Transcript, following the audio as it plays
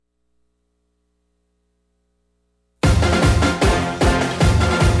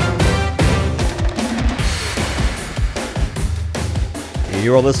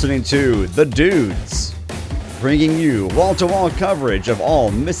You are listening to The Dudes, bringing you wall-to-wall coverage of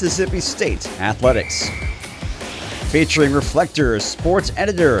all Mississippi State athletics. Featuring Reflector sports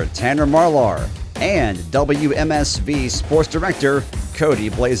editor Tanner Marlar and WMSV sports director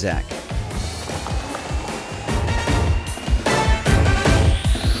Cody Blazak.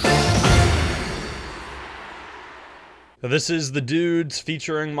 This is The Dudes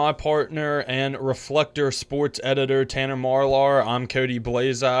featuring my partner and Reflector sports editor Tanner Marlar. I'm Cody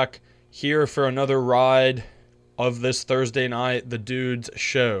Blazak, here for another ride of this Thursday night The Dudes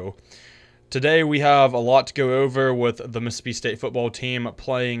show. Today we have a lot to go over with the Mississippi State football team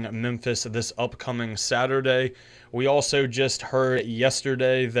playing Memphis this upcoming Saturday. We also just heard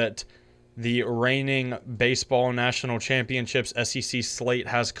yesterday that the reigning baseball national championships SEC slate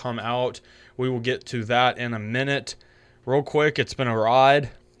has come out. We will get to that in a minute. Real quick, it's been a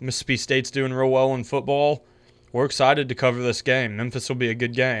ride. Mississippi State's doing real well in football. We're excited to cover this game. Memphis will be a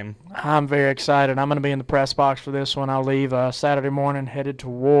good game. I'm very excited. I'm going to be in the press box for this one. I'll leave Saturday morning, headed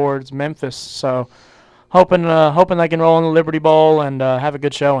towards Memphis. So hoping they can roll in the Liberty Bowl and have a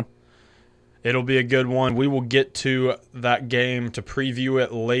good showing. It'll be a good one. We will get to that game to preview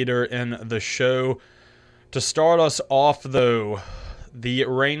it later in the show. To start us off, though, the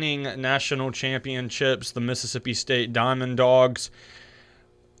reigning national championships, the Mississippi State Diamond Dogs,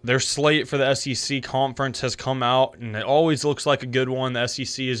 their slate for the SEC conference has come out, and it always looks like a good one. The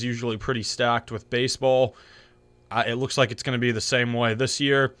SEC is usually pretty stacked with baseball. It looks like it's going to be the same way this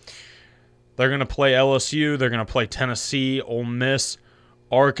year. They're going to play LSU. They're going to play Tennessee, Ole Miss,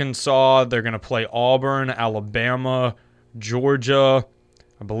 Arkansas. They're going to play Auburn, Alabama, Georgia.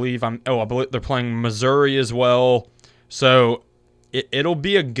 I believe they're playing Missouri as well. So it'll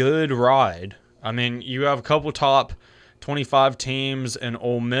be a good ride. I mean, you have a couple top 25 teams in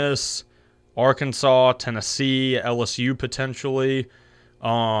Ole Miss, Arkansas, Tennessee, LSU potentially.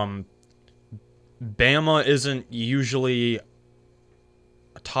 Bama isn't usually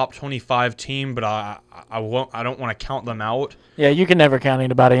a top 25 team, but I don't want to count them out. Yeah, you can never count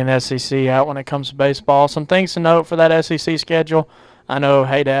anybody in the SEC out when it comes to baseball. Some things to note for that SEC schedule. I know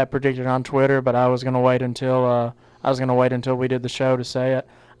Hey Dad predicted on Twitter, but I was going to wait until we did the show to say it.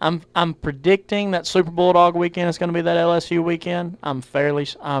 I'm predicting that Super Bulldog weekend is going to be that LSU weekend. I'm fairly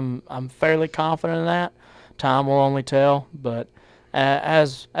confident in that. Time will only tell, but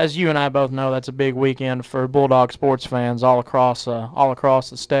as you and I both know, that's a big weekend for Bulldog sports fans all across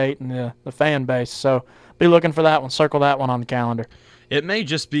the state and the fan base. So be looking for that one. Circle that one on the calendar. It may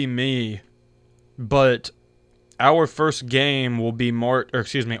just be me, but our first game will be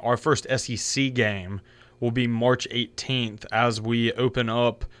our first SEC game will be March 18th as we open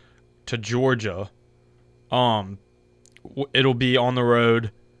up to Georgia. It'll be on the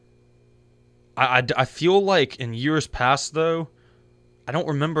road. I feel like in years past, though, I don't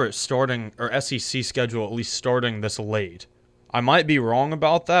remember it starting, or SEC schedule at least starting this late. I might be wrong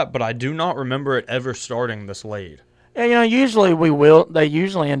about that, but I do not remember it ever starting this late. Yeah, usually they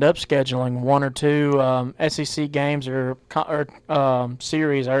usually end up scheduling one or two SEC games or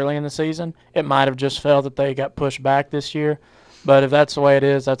series early in the season. It might have just felt that they got pushed back this year, but if that's the way it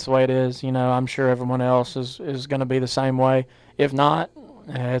is, that's the way it is. I'm sure everyone else is going to be the same way. If not,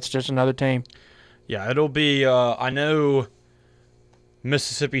 it's just another team. Yeah, it'll be. I know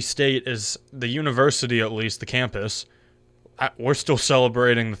Mississippi State is the university, at least the campus. We're still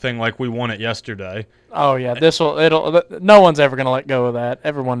celebrating the thing like we won it yesterday. Oh yeah, no one's ever going to let go of that.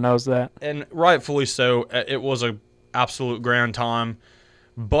 Everyone knows that. And rightfully so. It was an absolute grand time.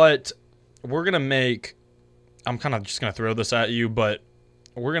 But we're going to make, I'm kind of just going to throw this at you, but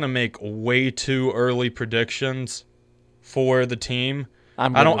we're going to make way too early predictions for the team.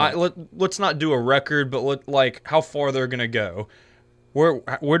 Let's not do a record, but how far they're going to go.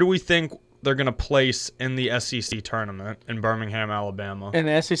 Where do we think they're going to place in the SEC tournament in Birmingham, Alabama? In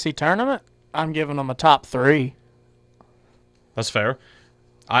the SEC tournament, I'm giving them a top 3. That's fair.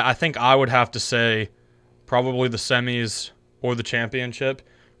 I think I would have to say probably the semis or the championship.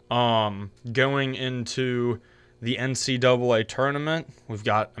 Going into the NCAA tournament, we've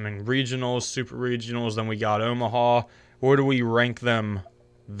got, regionals, super regionals, then we got Omaha. Where do we rank them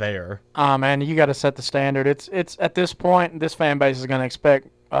there? Man, you got to set the standard. It's at this point, this fan base is going to expect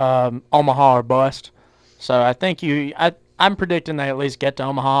Omaha or bust. So I think I'm predicting they at least get to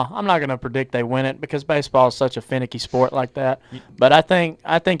Omaha. I'm not going to predict they win it because baseball is such a finicky sport like that. But I think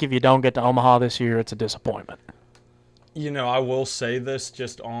if you don't get to Omaha this year, it's a disappointment. I will say this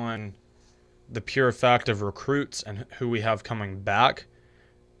just on the pure fact of recruits and who we have coming back.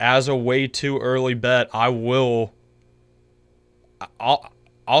 As a way too early bet, I'll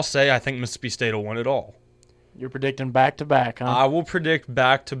say I think Mississippi State will win it all. You're predicting back-to-back, huh? I will predict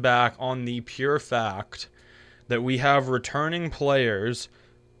back-to-back on the pure fact that we have returning players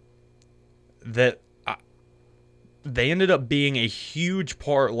that they ended up being a huge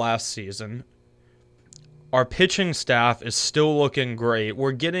part last season. Our pitching staff is still looking great.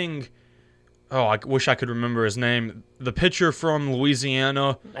 We're getting, I wish I could remember his name, the pitcher from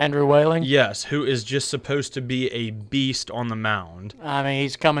Louisiana. Andrew Whaling? Yes, who is just supposed to be a beast on the mound. I mean,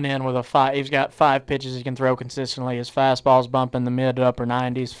 he's coming in with he's got 5 pitches he can throw consistently. His fastball's bumping the mid to upper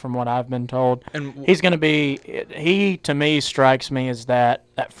 90s from what I've been told. And He's going to be, he to me strikes me as that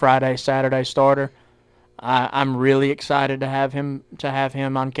Friday, Saturday starter. I'm really excited to have him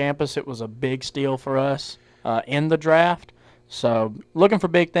on campus. It was a big steal for us in the draft. So looking for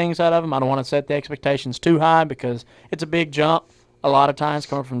big things out of him. I don't want to set the expectations too high because it's a big jump a lot of times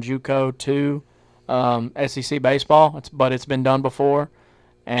coming from JUCO to SEC baseball. But it's been done before,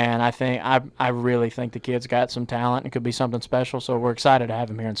 and I really think the kid's got some talent. It could be something special. So we're excited to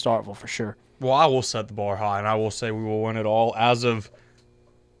have him here in Starkville for sure. Well, I will set the bar high, and I will say we will win it all as of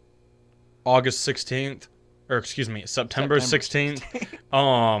September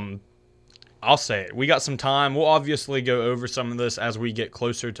 16th. I'll say it. We got some time. We'll obviously go over some of this as we get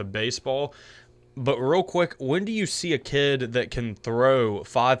closer to baseball. But real quick, when do you see a kid that can throw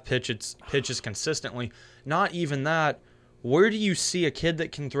 5 pitches consistently? Not even that. Where do you see a kid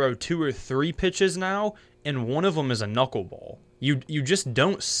that can throw 2 or 3 pitches now, and one of them is a knuckleball? You just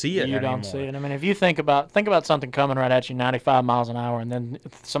don't see it anymore. You don't see it. I mean, if you think about something coming right at you 95 miles an hour, and then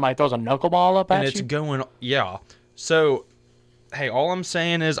somebody throws a knuckleball up at you. And it's going, yeah. So, hey, all I'm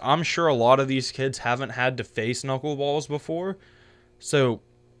saying is I'm sure a lot of these kids haven't had to face knuckleballs before. So,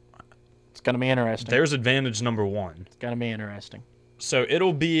 it's going to be interesting. There's advantage number 1. It's going to be interesting. So,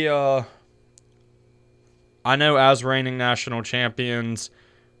 it'll be, I know as reigning national champions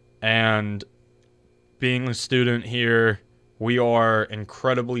and being a student here, we are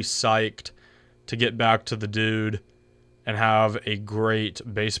incredibly psyched to get back to the Dude and have a great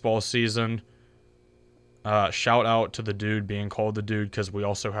baseball season. Shout out to the Dude being called the Dude because we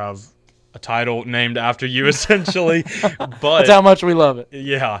also have a title named after you, essentially. But that's how much we love it.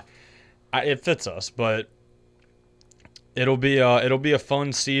 Yeah, it fits us. But it'll be a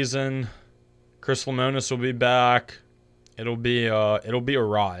fun season. Chris Lemonis will be back. It'll be a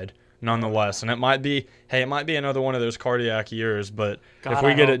ride. Nonetheless, and it might be another one of those cardiac years, but God, if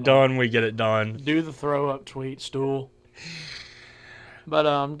we get it done, we get it done. Do the throw-up tweet, Stool.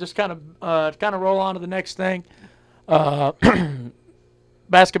 But just kind of roll on to the next thing.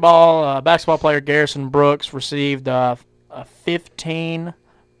 Basketball player Garrison Brooks received a 15.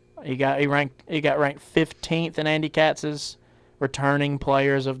 He got ranked 15th in Andy Katz's returning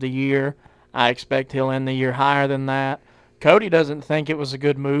players of the year. I expect he'll end the year higher than that. Cody doesn't think it was a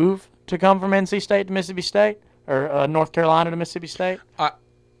good move to come from NC State to Mississippi State, or North Carolina to Mississippi State.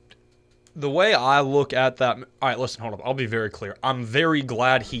 The way I look at that... All right, listen, hold up. I'll be very clear. I'm very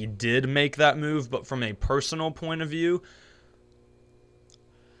glad he did make that move, but from a personal point of view,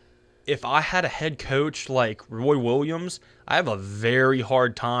 if I had a head coach like Roy Williams, I have a very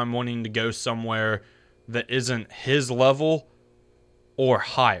hard time wanting to go somewhere that isn't his level or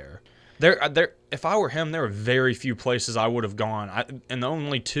higher. If I were him, there are very few places I would have gone. And the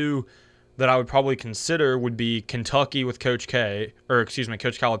only 2 that I would probably consider would be Kentucky with Coach K, Coach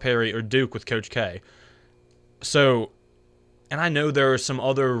Calipari, or Duke with Coach K. So, and I know there are some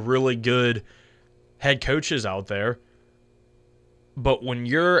other really good head coaches out there, but when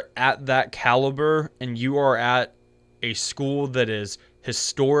you're at that caliber and you are at a school that is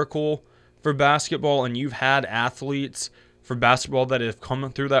historical for basketball and you've had athletes for basketball that have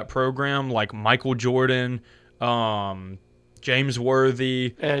come through that program, like Michael Jordan, James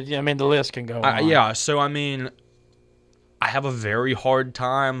Worthy. I mean, the list can go on. Yeah, so, I mean, I have a very hard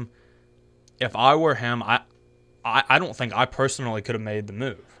time. If I were him, I don't think I personally could have made the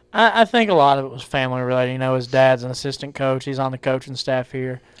move. I think a lot of it was family related. You know, his dad's an assistant coach. He's on the coaching staff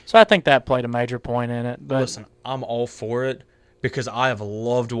here. So I think that played a major point in it. But listen, I'm all for it because I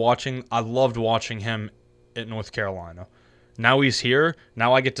loved watching him at North Carolina. Now he's here.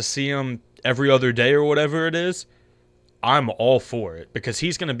 Now I get to see him every other day or whatever it is. I'm all for it because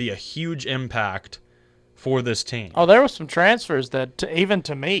he's going to be a huge impact for this team. Oh, there were some transfers that even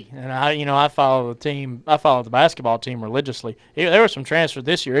to me, and I follow the team. I follow the basketball team religiously. There were some transfers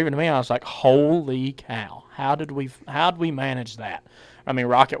this year, even to me. I was like, holy cow! How did we manage that? I mean,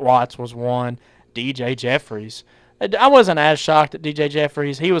 Rocket Watts was one. DJ Jeffries. I wasn't as shocked at DJ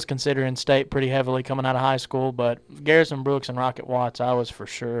Jeffries. He was considering state pretty heavily coming out of high school, but Garrison Brooks and Rocket Watts, I was for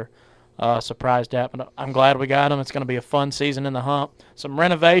sure surprised at. But I'm glad we got him. It's going to be a fun season in the hump. Some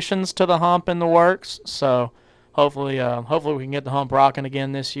renovations to the hump in the works, so Hopefully we can get the hump rocking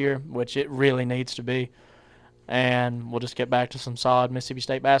again this year, which it really needs to be. And we'll just get back to some solid Mississippi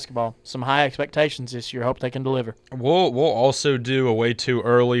State basketball. Some high expectations this year. Hope they can deliver. We'll also do a way too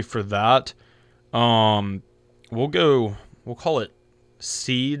early for that. We'll call it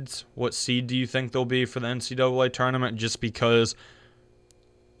seeds. What seed do you think they'll be for the NCAA tournament? Just because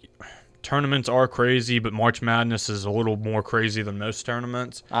tournaments are crazy, but March Madness is a little more crazy than most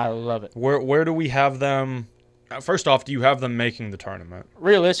tournaments. I love it. Where do we have them? First off, do you have them making the tournament?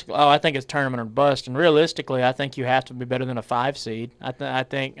 Realistically, I think it's tournament or bust. And realistically, I think you have to be better than a 5 seed. I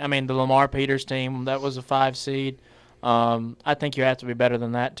think the Lamar Peters team, that was a 5 seed. I think you have to be better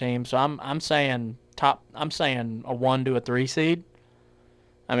than that team. So I'm saying a 1 to a 3 seed.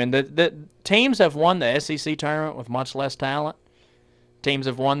 I mean, the teams have won the SEC tournament with much less talent. Teams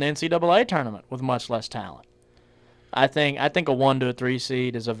have won the NCAA tournament with much less talent. I think a 1 to a 3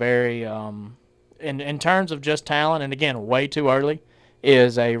 seed is a very in terms of just talent, and again, way too early,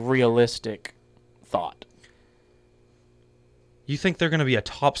 is a realistic thought. You think they're going to be a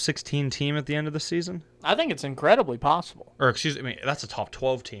top 16 team at the end of the season? I think it's incredibly possible. Or that's a top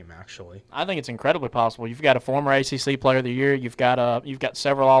 12 team actually. I think it's incredibly possible. You've got a former ACC Player of the Year. You've got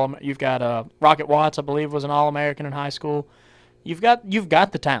Rocket Watts, I believe, was an All-American in high school. You've got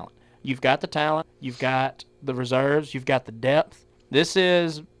the talent. You've got the reserves. You've got the depth. This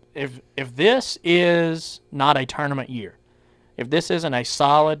is if this is not a tournament year, if this isn't a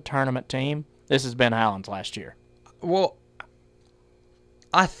solid tournament team, this is Ben Howland's last year. Well,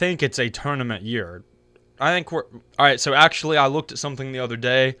 I think it's a tournament year. I think we're all right. So actually, I looked at something the other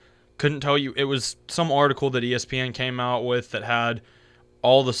day. Couldn't tell you. It was some article that ESPN came out with that had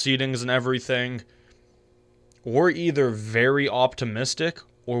all the seedings and everything. We're either very optimistic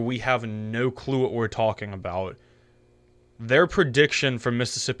or we have no clue what we're talking about. Their prediction for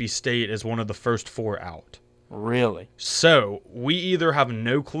Mississippi State is one of the first 4 out. Really? So we either have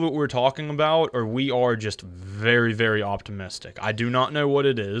no clue what we're talking about or we are just very, very optimistic. I do not know what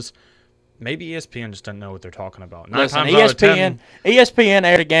it is. Maybe ESPN just doesn't know what they're talking about. Listen, ESPN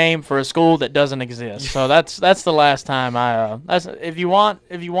aired a game for a school that doesn't exist. So that's the last time if you ever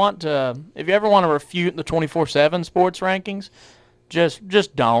want to refute the 24/7 sports rankings,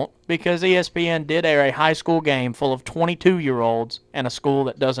 just don't, because ESPN did air a high school game full of 22-year-olds and a school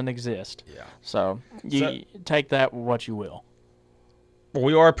that doesn't exist. Yeah. So you take that what you will.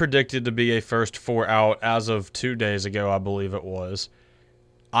 We are predicted to be a first 4 out as of 2 days ago, I believe it was.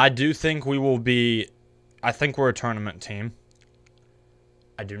 I do think we will be. I think we're a tournament team.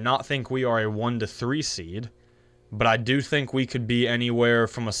 I do not think we are a 1 to 3 seed, but I do think we could be anywhere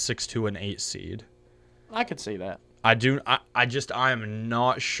from a 6 to an 8 seed. I could see that. I am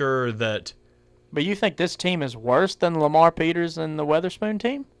not sure that. But you think this team is worse than Lamar Peters and the Weatherspoon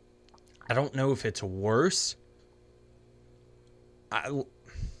team? I don't know if it's worse.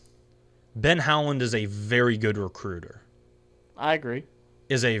 Ben Howland is a very good recruiter. I agree.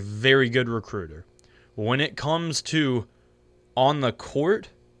 Is a very good recruiter. When it comes to on the court,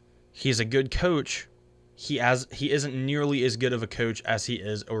 he's a good coach. He isn't nearly as good of a coach as he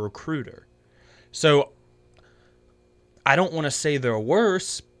is a recruiter. So I don't want to say they're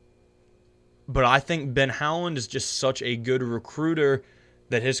worse, but I think Ben Howland is just such a good recruiter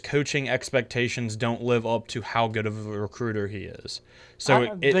that his coaching expectations don't live up to how good of a recruiter he is.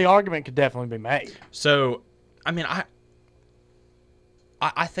 So the argument could definitely be made. So,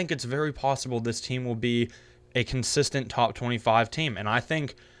 I think it's very possible this team will be a consistent top 25 team. And I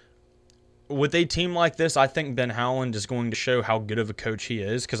think with a team like this, I think Ben Howland is going to show how good of a coach he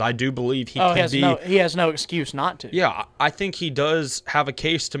is, because I do believe he has no excuse not to. Yeah, I think he does have a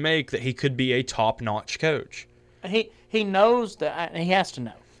case to make that he could be a top-notch coach. He knows that, and he has to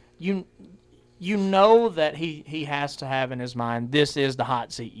know. You know that he has to have in his mind, this is the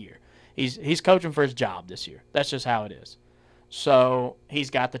hot seat year. He's coaching for his job this year. That's just how it is. So he's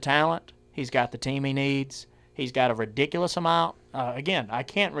got the talent. He's got the team he needs. He's got a ridiculous amount. Again, I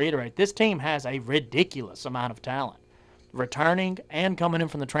can't reiterate, this team has a ridiculous amount of talent, returning and coming in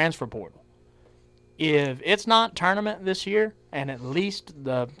from the transfer portal. If it's not tournament this year and at least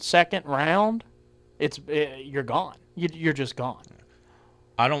the second round, you're gone. You're just gone.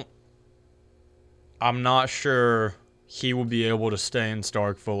 I'm not sure he will be able to stay in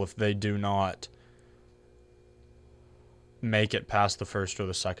Starkville if they do not make it past the first or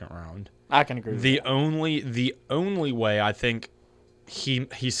the second round. I can agree with that. The only way I think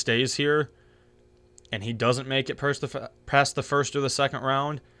he stays here and he doesn't make it past the first or the second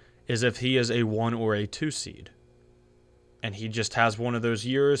round is if he is a 1 or a 2 seed. and he just has one of those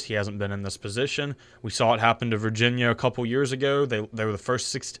years. He hasn't been in this position. We saw it happen to Virginia a couple years ago. They were the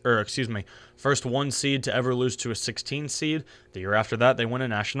first 1 seed to ever lose to a 16 seed. The year after that, they won a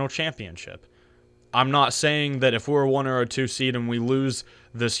national championship. I'm not saying that if we're a 1 or a 2 seed and we lose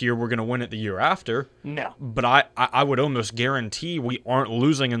this year, we're going to win it the year after. No. But I would almost guarantee we aren't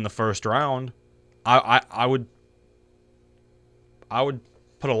losing in the first round. I would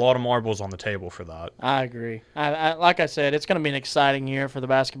put a lot of marbles on the table for that. I agree. Like I said, it's going to be an exciting year for the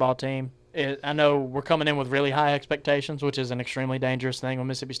basketball team. I know we're coming in with really high expectations, which is an extremely dangerous thing with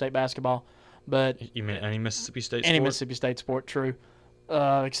Mississippi State basketball. But you mean any Mississippi State sport? Any Mississippi State sport, true,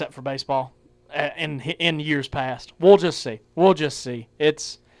 except for baseball. In years past, we'll just see.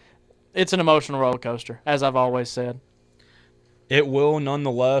 It's an emotional roller coaster, as I've always said. It will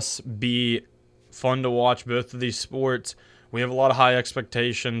nonetheless be fun to watch both of these sports. We have a lot of high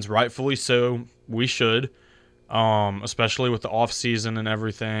expectations, rightfully so. We should, especially with the off season and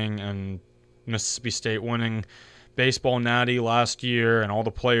everything, and Mississippi State winning baseball natty last year, and all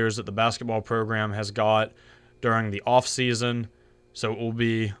the players that the basketball program has got during the off season. So it'll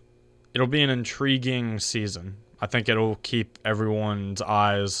be an intriguing season. I think it'll keep everyone's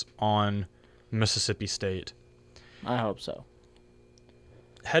eyes on Mississippi State. I hope so.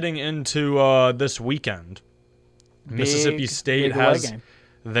 Heading into this weekend, Mississippi State has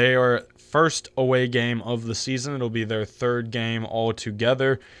their first away game of the season. It'll be their third game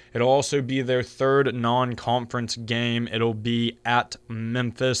altogether. It'll also be their third non-conference game. It'll be at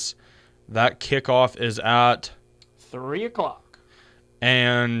Memphis. That kickoff is at 3 o'clock.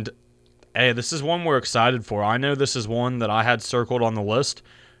 And hey, this is one we're excited for. I know this is one that I had circled on the list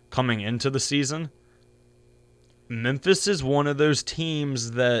coming into the season. Memphis is one of those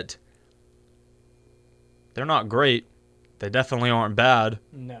teams that they're not great. They definitely aren't bad.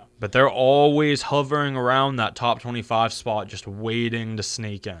 No. But they're always hovering around that top 25 spot, just waiting to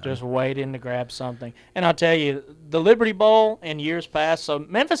sneak in. Just waiting to grab something. And I'll tell you, the Liberty Bowl in years past, so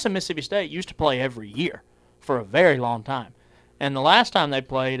Memphis and Mississippi State used to play every year for a very long time. And the last time they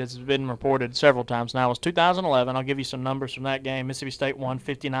played, as has been reported several times now, was 2011. I'll give you some numbers from that game. Mississippi State won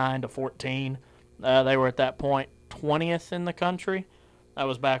 59-14. They were at that point 20th in the country. That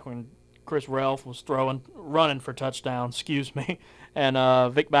was back when Chris Relf was running for touchdowns,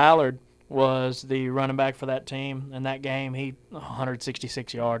 and Vic Ballard was the running back for that team. In that game, he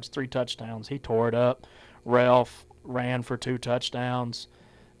 166 yards, 3 touchdowns. He tore it up. Relf ran for 2 touchdowns.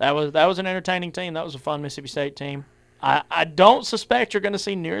 That was an entertaining team. That was a fun Mississippi State team. I don't suspect you're going to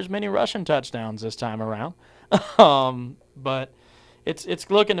see near as many rushing touchdowns this time around, but it's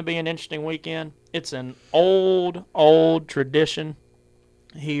looking to be an interesting weekend. It's an old tradition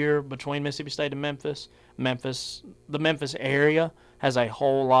here between Mississippi State and Memphis. The Memphis area has a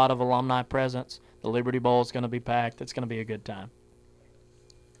whole lot of alumni presence. The Liberty Bowl is going to be packed. It's going to be a good time.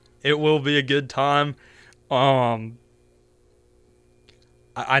 It will be a good time. I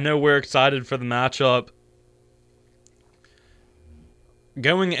know we're excited for the matchup.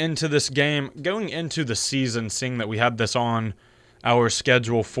 Going into this game, going into the season, seeing that we had this on our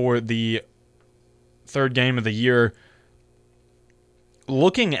schedule for the third game of the year,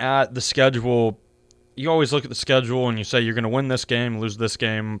 looking at the schedule, you always look at the schedule and you say you're going to win this game, lose this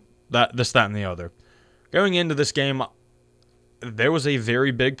game, that, and the other. Going into this game, there was a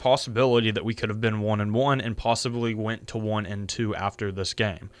very big possibility that we could have been 1-1 and possibly went to 1-2 after this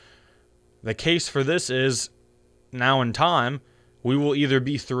game. The case for this is, now in time, we will either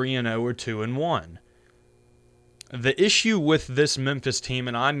be 3-0 or 2-1. The issue with this Memphis team,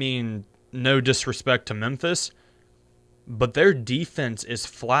 and I mean no disrespect to Memphis, but their defense is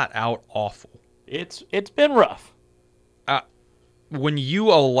flat out awful. It's been rough. When you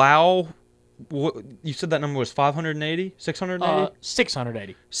allow, you said that number was 580? 680?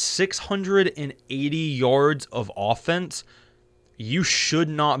 680. 680 yards of offense. You should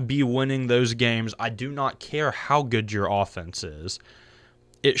not be winning those games. I do not care how good your offense is.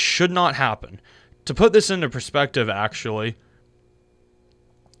 It should not happen. To put this into perspective, actually,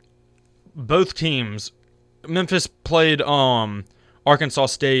 both teams, Memphis played Arkansas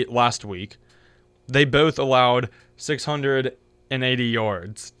State last week. They both allowed 680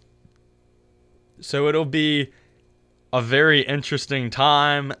 yards. So it'll be a very interesting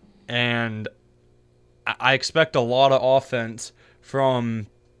time, and I expect a lot of offense from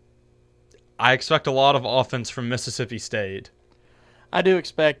Mississippi State. I do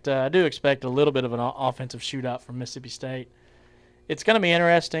expect a little bit of an offensive shootout from Mississippi State. It's going to be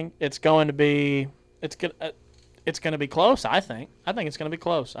interesting. It's going to be close, I think. I think it's going to be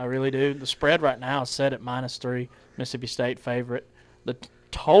close. I really do. The spread right now is set at -3, Mississippi State favorite. The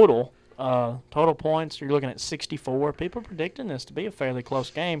total Total points, you're looking at 64. People are predicting this to be a fairly close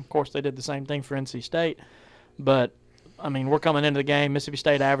game. Of course, they did the same thing for NC State. But, I mean, we're coming into the game, Mississippi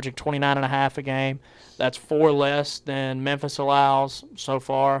State averaging 29.5 a game. That's 4 less than Memphis allows so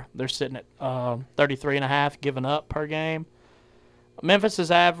far. They're sitting at 33.5 given up per game. Memphis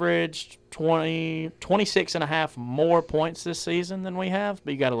has averaged 26.5 more points this season than we have,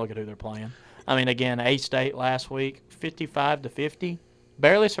 but you got to look at who they're playing. I mean, again, A-State last week, 55-50.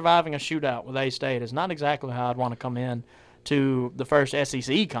 Barely surviving a shootout with A-State is not exactly how I'd want to come in to the first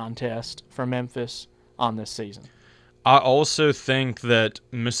SEC contest for Memphis on this season. I also think that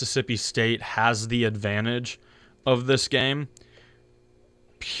Mississippi State has the advantage of this game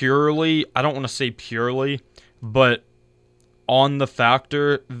purely, I don't want to say purely, but on the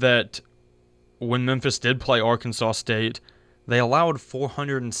factor that when Memphis did play Arkansas State, they allowed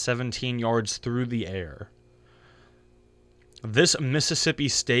 417 yards through the air. This Mississippi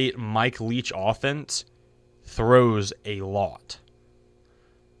State Mike Leach offense throws a lot.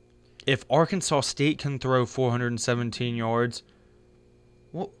 If Arkansas State can throw 417 yards,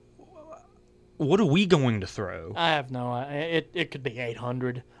 what are we going to throw? I have no idea. It could be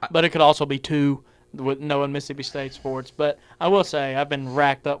 800, but it could also be 2 with knowing Mississippi State sports. But I will say I've been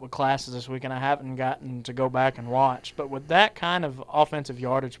racked up with classes this week, and I haven't gotten to go back and watch. But with that kind of offensive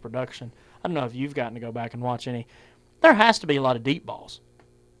yardage production, I don't know if you've gotten to go back and watch any. There has to be a lot of deep balls.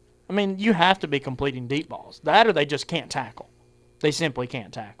 I mean, you have to be completing deep balls. That or they just can't tackle. They simply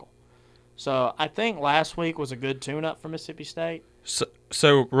can't tackle. So I think last week was a good tune-up for Mississippi State.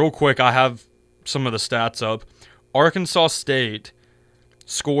 So real quick, I have some of the stats up. Arkansas State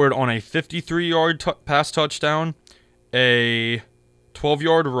scored on a 53-yard pass touchdown, a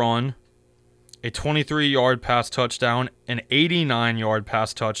 12-yard run, a 23-yard pass touchdown, an 89-yard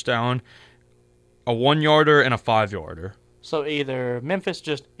pass touchdown, a 1-yarder, and a 5-yarder. So either Memphis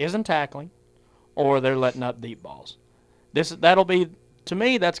just isn't tackling or they're letting up deep balls. That'll be, to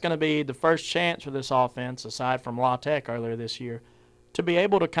me, that's going to be the first chance for this offense, aside from La Tech earlier this year, to be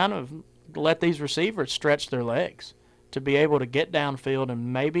able to kind of let these receivers stretch their legs, to be able to get downfield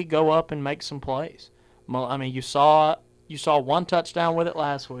and maybe go up and make some plays. I mean, you saw one touchdown with it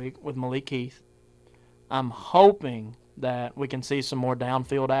last week with Malik Heath. I'm hoping that we can see some more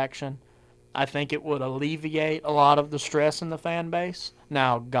downfield action. I think it would alleviate a lot of the stress in the fan base.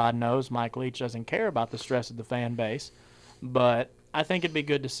 Now, God knows Mike Leach doesn't care about the stress of the fan base, but I think it'd be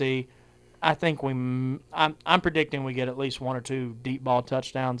good to see. I think I'm predicting we get at least 1 or 2 deep ball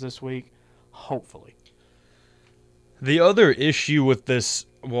touchdowns this week, hopefully. The other issue with this,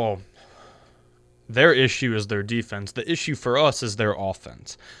 their issue is their defense. The issue for us is their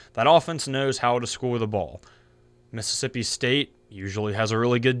offense. That offense knows how to score the ball. Mississippi State usually has a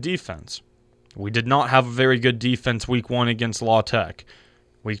really good defense. We did not have a very good defense week 1 against La Tech.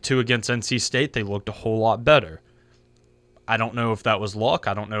 Week 2 against NC State, they looked a whole lot better. I don't know if that was luck.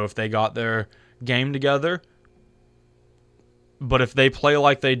 I don't know if they got their game together. But if they play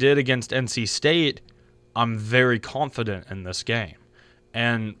like they did against NC State, I'm very confident in this game.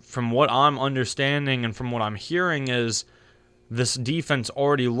 And from what I'm understanding and from what I'm hearing is this defense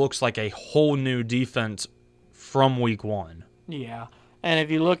already looks like a whole new defense from week 1. Yeah. And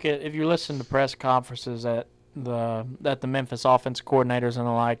if you listen to press conferences that the Memphis offense coordinators and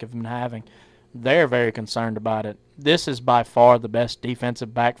the like have been having, they're very concerned about it. This is by far the best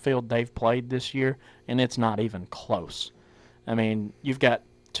defensive backfield they've played this year, and it's not even close. I mean, you've got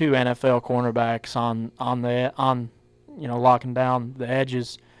 2 NFL cornerbacks on locking down the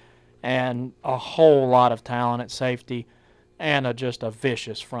edges, and a whole lot of talent at safety, and just a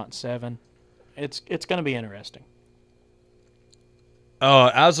vicious front 7. It's going to be interesting.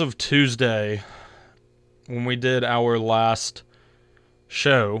 As of Tuesday, when we did our last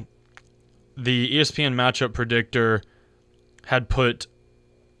show, the ESPN matchup predictor had put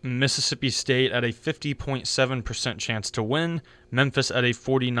Mississippi State at a 50.7% chance to win, Memphis at a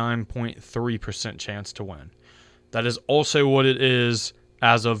 49.3% chance to win. That is also what it is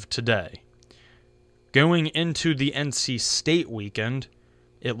as of today. Going into the NC State weekend,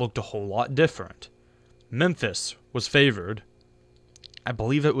 it looked a whole lot different. Memphis was favored. I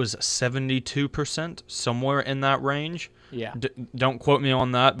believe it was 72%, somewhere in that range. Yeah. Don't quote me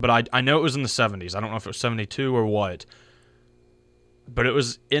on that, but I know it was in the 70s. I don't know if it was 72 or what. But it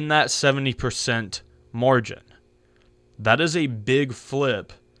was in that 70% margin. That is a big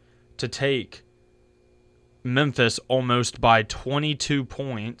flip to take Memphis almost by 22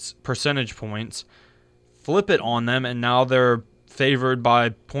 percentage points, flip it on them, and now they're favored by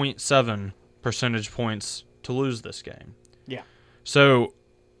 0.7 percentage points to lose this game. Yeah. So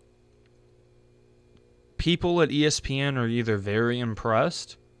people at ESPN are either very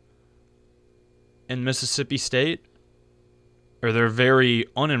impressed in Mississippi State, or they're very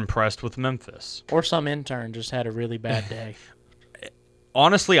unimpressed with Memphis. Or some intern just had a really bad day.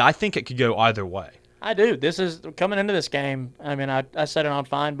 Honestly, I think it could go either way. I do. This is coming into this game. I mean, I said it on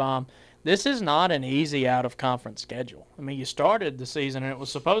Feinbaum. This is not an easy out-of-conference schedule. I mean, you started the season, and it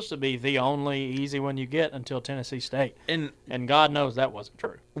was supposed to be the only easy one you get until Tennessee State. And God knows that wasn't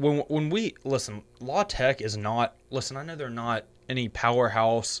true. When we – listen, La Tech is not – listen, I know they're not any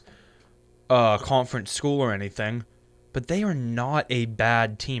powerhouse conference school or anything, but they are not a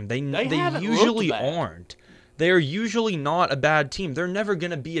bad team. They usually aren't. They are usually not a bad team. They're never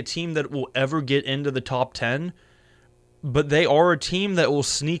going to be a team that will ever get into the top 10. But they are a team that will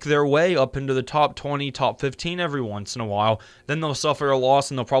sneak their way up into the top 20, top 15 every once in a while. Then they'll suffer a loss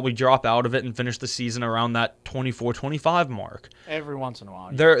and they'll probably drop out of it and finish the season around that 24-25 mark. Every once in a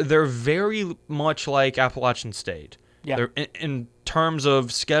while. Yeah. They're very much like Appalachian State. Yeah. They're in terms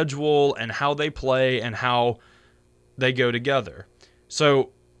of schedule and how they play and how they go together.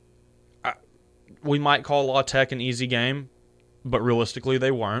 So we might call La Tech an easy game, but realistically they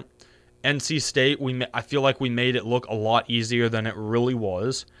weren't. NC State, I feel like we made it look a lot easier than it really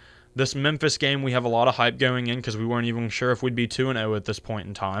was. This Memphis game, we have a lot of hype going in because we weren't even sure if we'd be 2-0 at this point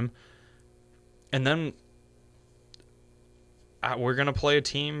in time. And then we're going to play a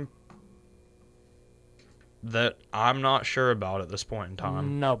team that I'm not sure about at this point in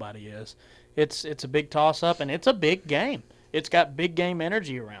time. Nobody is. It's a big toss-up, and it's a big game. It's got big game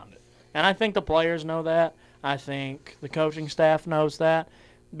energy around it. And I think the players know that. I think the coaching staff knows that.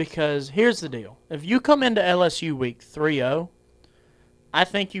 Because here's the deal. If you come into LSU week 3-0, I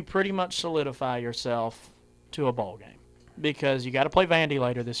think you pretty much solidify yourself to a bowl game. Because you got to play Vandy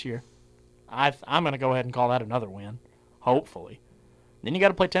later this year. I'm going to go ahead and call that another win, hopefully. Then you got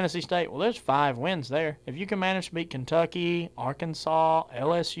to play Tennessee State. Well, there's 5 wins there. If you can manage to beat Kentucky, Arkansas,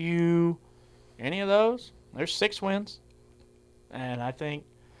 LSU, any of those, there's 6 wins. And I think,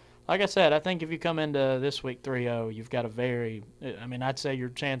 like I said, I think if you come into this week 3-0, you've got I'd say your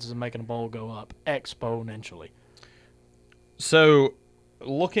chances of making a bowl go up exponentially. So,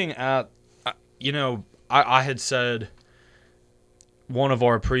 looking at, I had said one of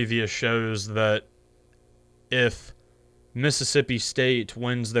our previous shows that if Mississippi State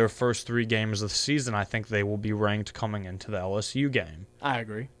wins their first 3 games of the season, I think they will be ranked coming into the LSU game. I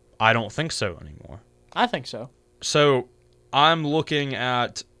agree. I don't think so anymore. I think so. So, I'm looking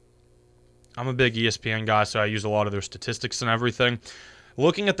at... I'm a big ESPN guy, so I use a lot of their statistics and everything.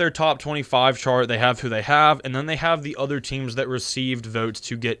 Looking at their top 25 chart, they have who they have, and then they have the other teams that received votes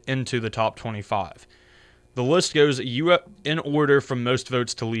to get into the top 25. The list goes in order from most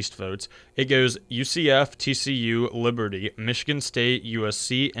votes to least votes. It goes UCF, TCU, Liberty, Michigan State,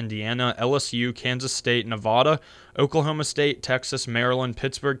 USC, Indiana, LSU, Kansas State, Nevada, Oklahoma State, Texas, Maryland,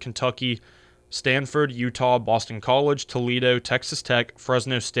 Pittsburgh, Kentucky, Stanford, Utah, Boston College, Toledo, Texas Tech,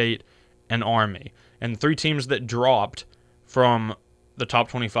 Fresno State, and Army. And 3 teams that dropped from the top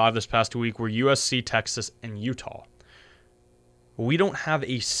 25 this past week were USC, Texas, and Utah. We don't have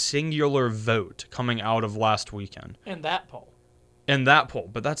a singular vote coming out of last weekend. In that poll.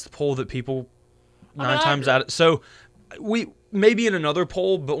 But that's the poll that people 9 times out of... So, we maybe in another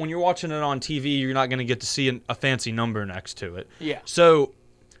poll, but when you're watching it on TV, you're not going to get to see a fancy number next to it. Yeah. So,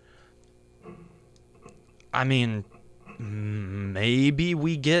 I mean, maybe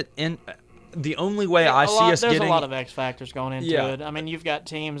we get in... The only way I see us getting... There's a lot of X factors going into it. I mean, you've got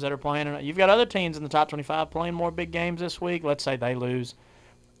teams that are playing... You've got other teams in the top 25 playing more big games this week. Let's say they lose.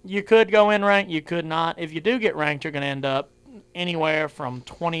 You could go in ranked. You could not. If you do get ranked, you're going to end up anywhere from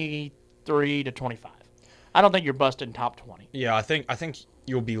 23 to 25. I don't think you're busting top 20. Yeah, I think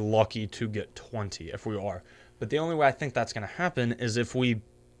you'll be lucky to get 20 if we are. But the only way I think that's going to happen is if we...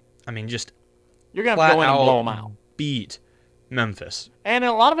 I mean, just... You're going to have to go in and blow them out. Beat Memphis. And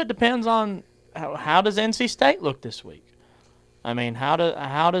a lot of it depends on how does NC State look this week. I mean, how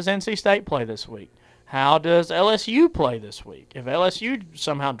does NC State play this week? How does LSU play this week? If LSU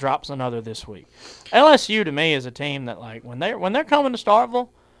somehow drops another this week. LSU to me is a team that, like, when they're coming to Starkville,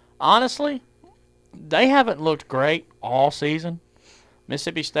 honestly, they haven't looked great all season.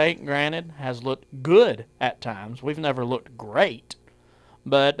 Mississippi State, granted, has looked good at times. We've never looked great.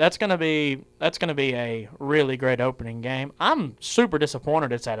 But that's gonna be a really great opening game. I'm super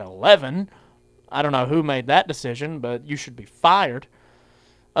disappointed it's at 11. I don't know who made that decision, but you should be fired.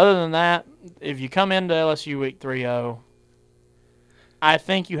 Other than that, if you come into LSU week 3-0, I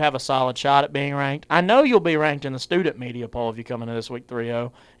think you have a solid shot at being ranked. I know you'll be ranked in the student media poll if you come into this week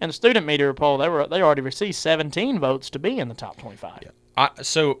 3-0. In the student media poll, they already received 17 votes to be in the top 25. Yeah.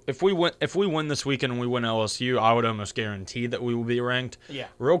 So if we win this weekend and we win LSU, I would almost guarantee that we will be ranked. Yeah.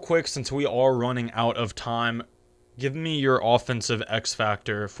 Real quick, since we are running out of time, give me your offensive X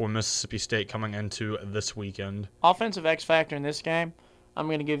factor for Mississippi State coming into this weekend. Offensive X factor in this game, I'm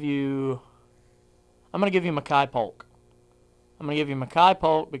going to give you Mekhi Polk. I'm going to give you Mekhi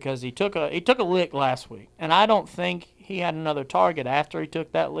Polk because he took a lick last week, and I don't think he had another target after he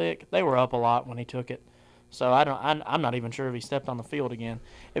took that lick. They were up a lot when he took it, so I'm not even sure if he stepped on the field again.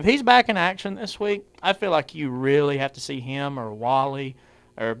 If he's back in action this week, I feel like you really have to see him or Wally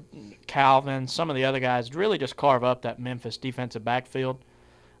or Calvin, some of the other guys, really just carve up that Memphis defensive backfield.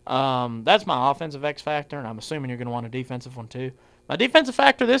 That's my offensive X factor, and I'm assuming you're going to want a defensive one too. My defensive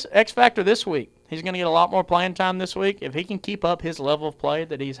X factor this week, he's going to get a lot more playing time this week. If he can keep up his level of play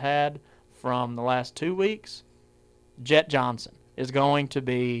that he's had from the last 2 weeks, Jet Johnson is going to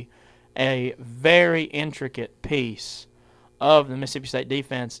be a very intricate piece of the Mississippi State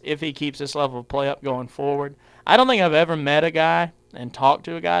defense if he keeps this level of play up going forward. I don't think I've ever met a guy and talked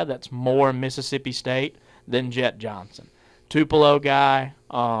to a guy that's more Mississippi State than Jet Johnson. Tupelo guy.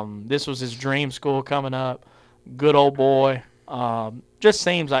 This was his dream school coming up. Good old boy. Just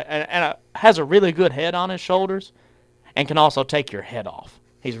seems like and has a really good head on his shoulders and can also take your head off.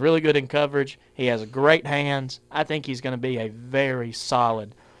 He's really good in coverage. He has great hands. I think he's going to be a very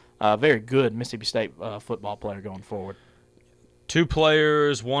solid, very good Mississippi State football player going forward. 2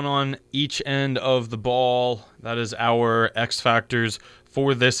 players, one on each end of the ball. That is our X factors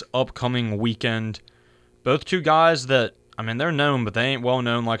for this upcoming weekend. Both 2 guys that, they're known, but they ain't well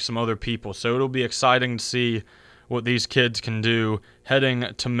known like some other people. So it'll be exciting to see what these kids can do heading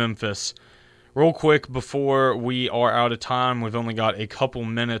to Memphis. Real quick before we are out of time, we've only got a couple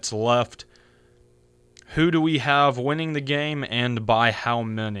minutes left. Who do we have winning the game and by how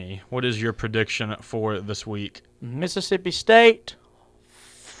many? What is your prediction for this week? Mississippi State,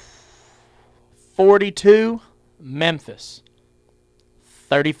 42. Memphis,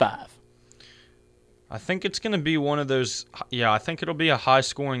 35. I think it's going to be one of those. Yeah, I think it'll be a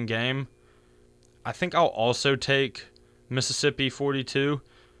high-scoring game. I think I'll also take Mississippi 42,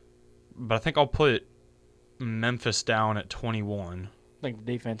 but I think I'll put Memphis down at 21. I think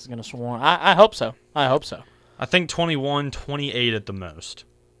the defense is going to swarm. I hope so. I think 21, 28 at the most.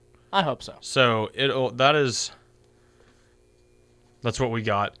 I hope so. So that's what we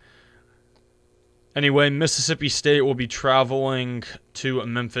got. Anyway, Mississippi State will be traveling to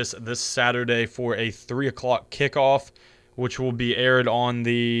Memphis this Saturday for a 3 o'clock kickoff, which will be aired on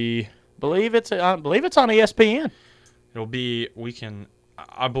the. I believe it's on ESPN. It'll be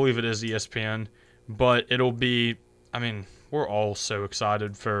I believe it is ESPN, but it'll be. We're all so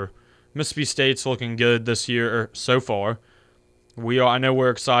excited for Mississippi State's looking good this year so far. I know we're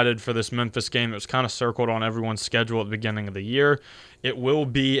excited for this Memphis game. It was kind of circled on everyone's schedule at the beginning of the year. It will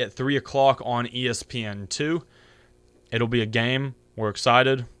be at 3 o'clock on ESPN2. It'll be a game. We're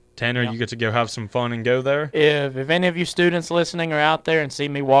excited. Tanner, You get to go have some fun and go there. If any of you students listening are out there and see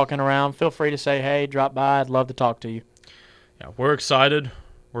me walking around, feel free to say, hey, drop by. I'd love to talk to you. Yeah, we're excited.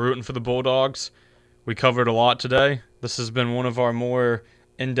 We're rooting for the Bulldogs. We covered a lot today. This has been one of our more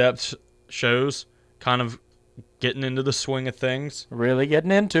in-depth shows, kind of getting into the swing of things. Really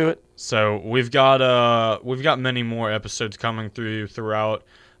getting into it. So we've got many more episodes coming throughout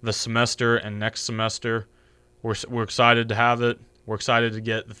the semester and next semester. We're excited to have it. We're excited to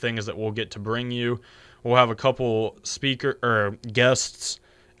get the things that we'll get to bring you. We'll have a couple guests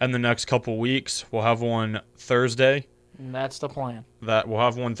in the next couple weeks. We'll have one Thursday. And that's the plan. We'll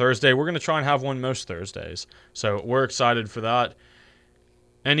have one Thursday. We're going to try and have one most Thursdays. So we're excited for that.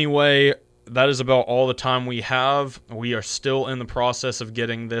 Anyway, that is about all the time we have. We are still in the process of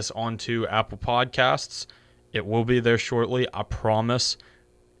getting this onto Apple Podcasts. It will be there shortly, I promise.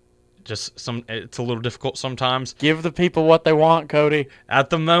 It's a little difficult sometimes. Give the people what they want, Cody.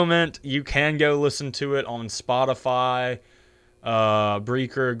 At the moment, you can go listen to it on Spotify,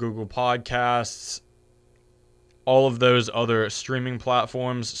 Breaker, Google Podcasts, all of those other streaming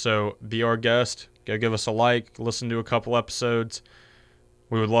platforms. So be our guest. Go give us a like. Listen to a couple episodes.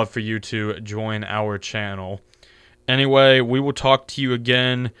 We would love for you to join our channel. Anyway, we will talk to you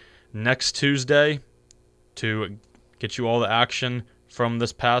again next Tuesday to get you all the action from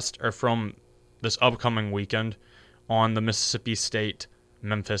this upcoming weekend on the Mississippi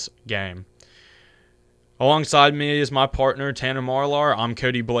State-Memphis game. Alongside me is my partner, Tanner Marlar. I'm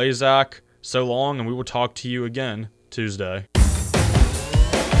Cody Blazak. So long, and we will talk to you again Tuesday.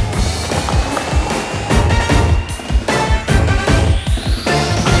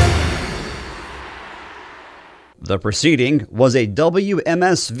 The proceeding was a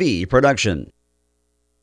WMSV production.